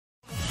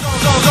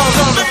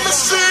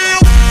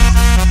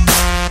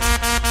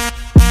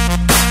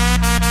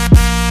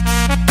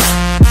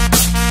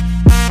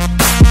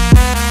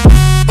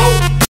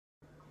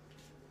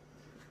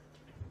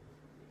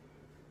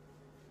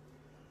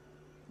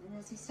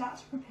start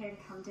to prepare to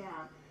come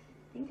down,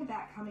 think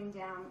about coming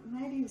down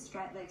maybe with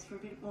straight legs for a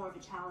bit more of a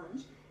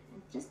challenge,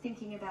 and just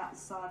thinking about the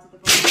sides of the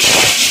body.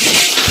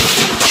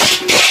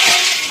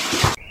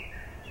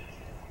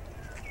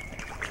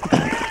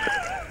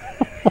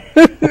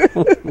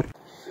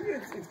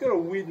 It's got a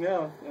weird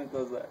mouth when it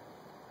does that.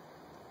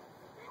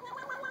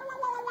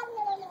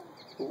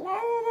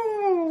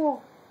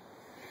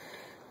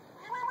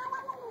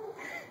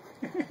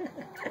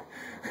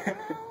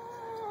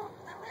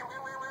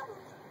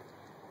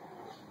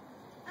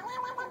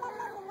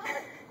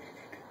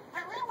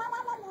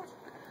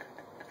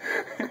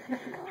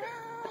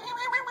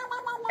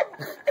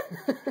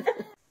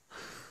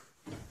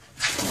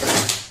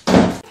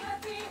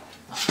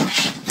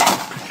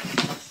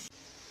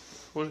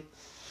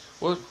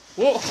 What?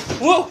 Whoa!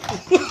 Whoa!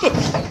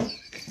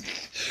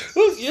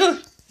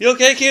 You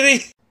okay,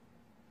 kitty?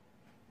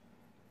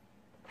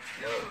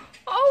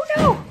 Oh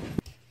no!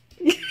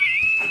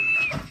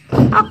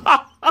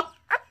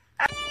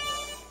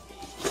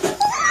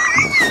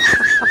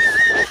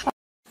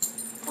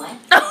 What?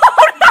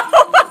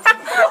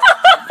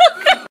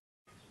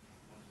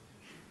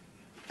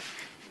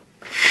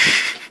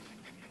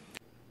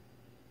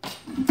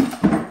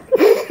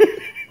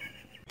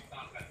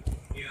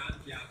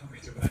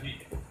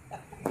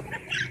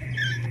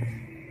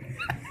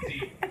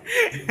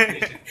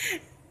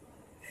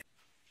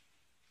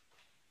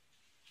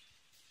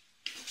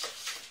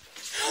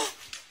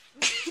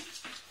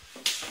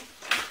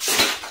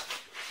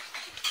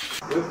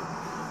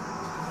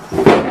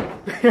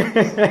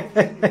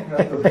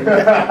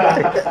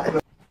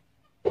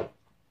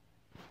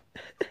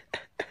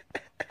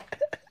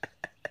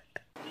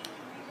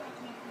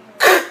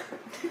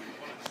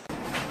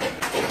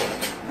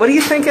 What are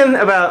you thinking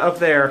about up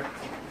there?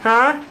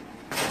 Huh?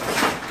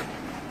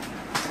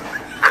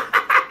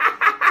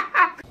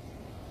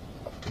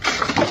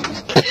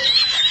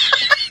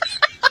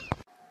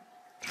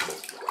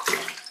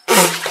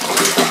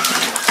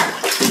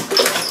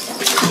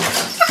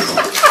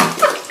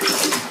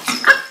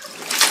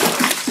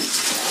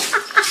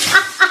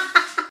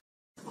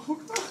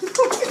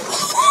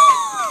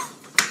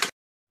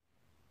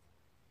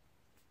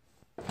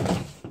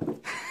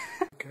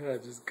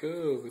 God, just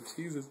go,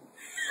 Jesus.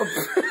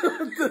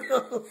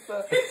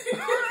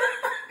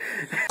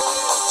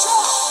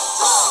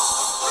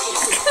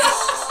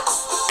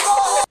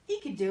 He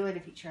could do it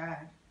if he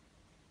tried.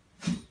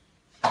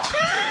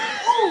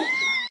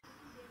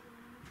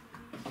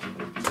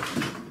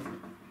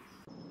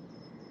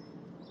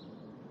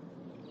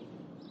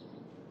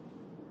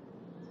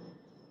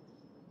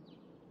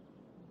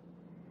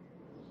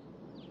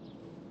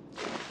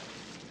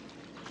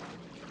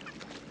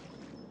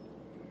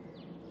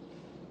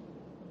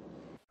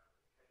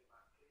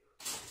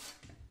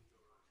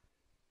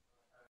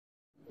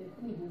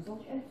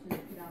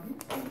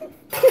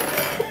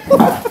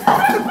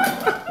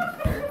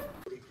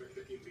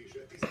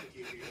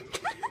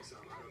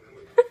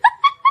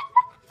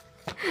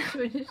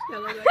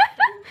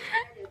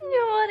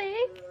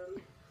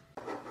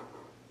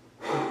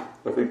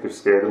 I think they're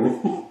scared of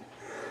me.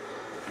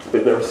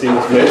 They've never seen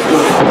this man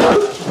before.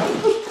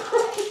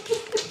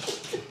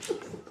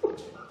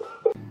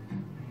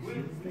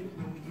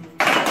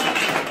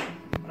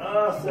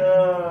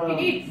 Awesome!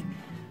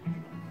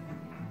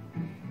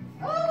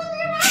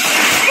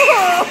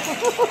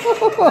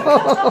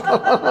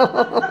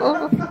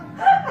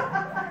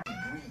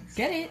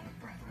 Get it?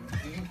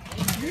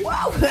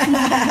 Whoa!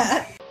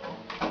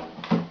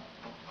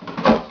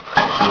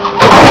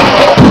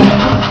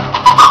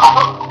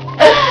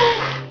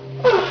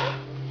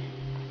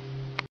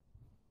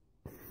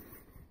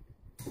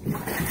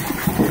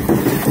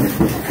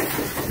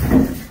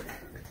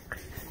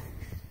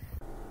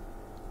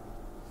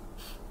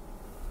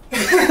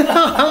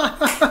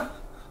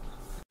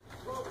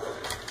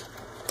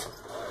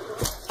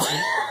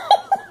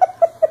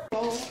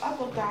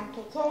 Albo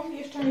tamto, co on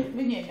jeszcze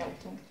by nie miał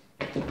tu.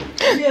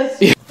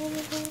 Jest.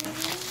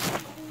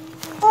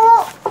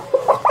 Oh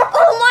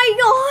my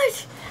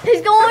gosh!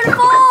 He's going to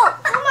fall!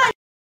 Oh my...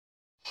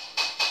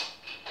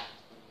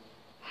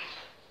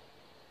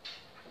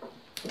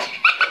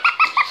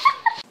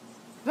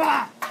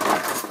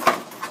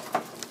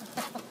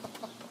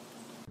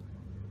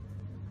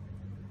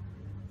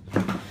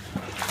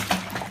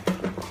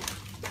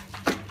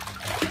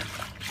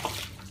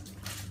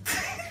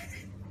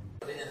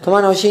 Come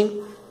on, Oshin.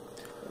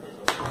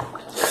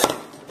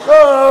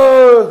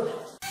 Oh!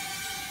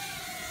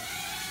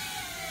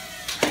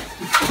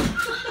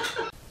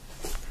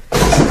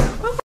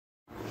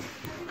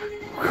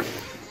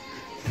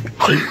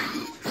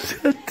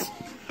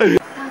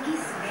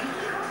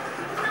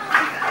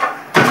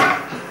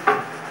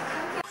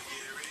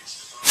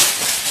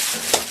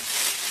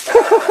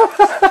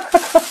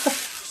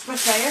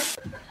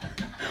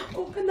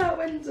 Open that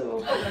window.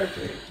 Look at her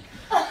face.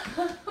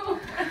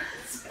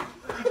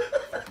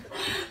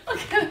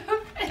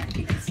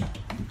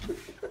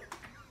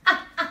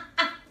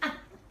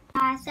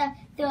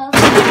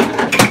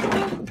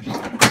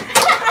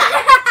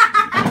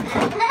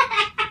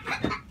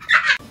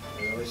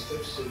 Realistic.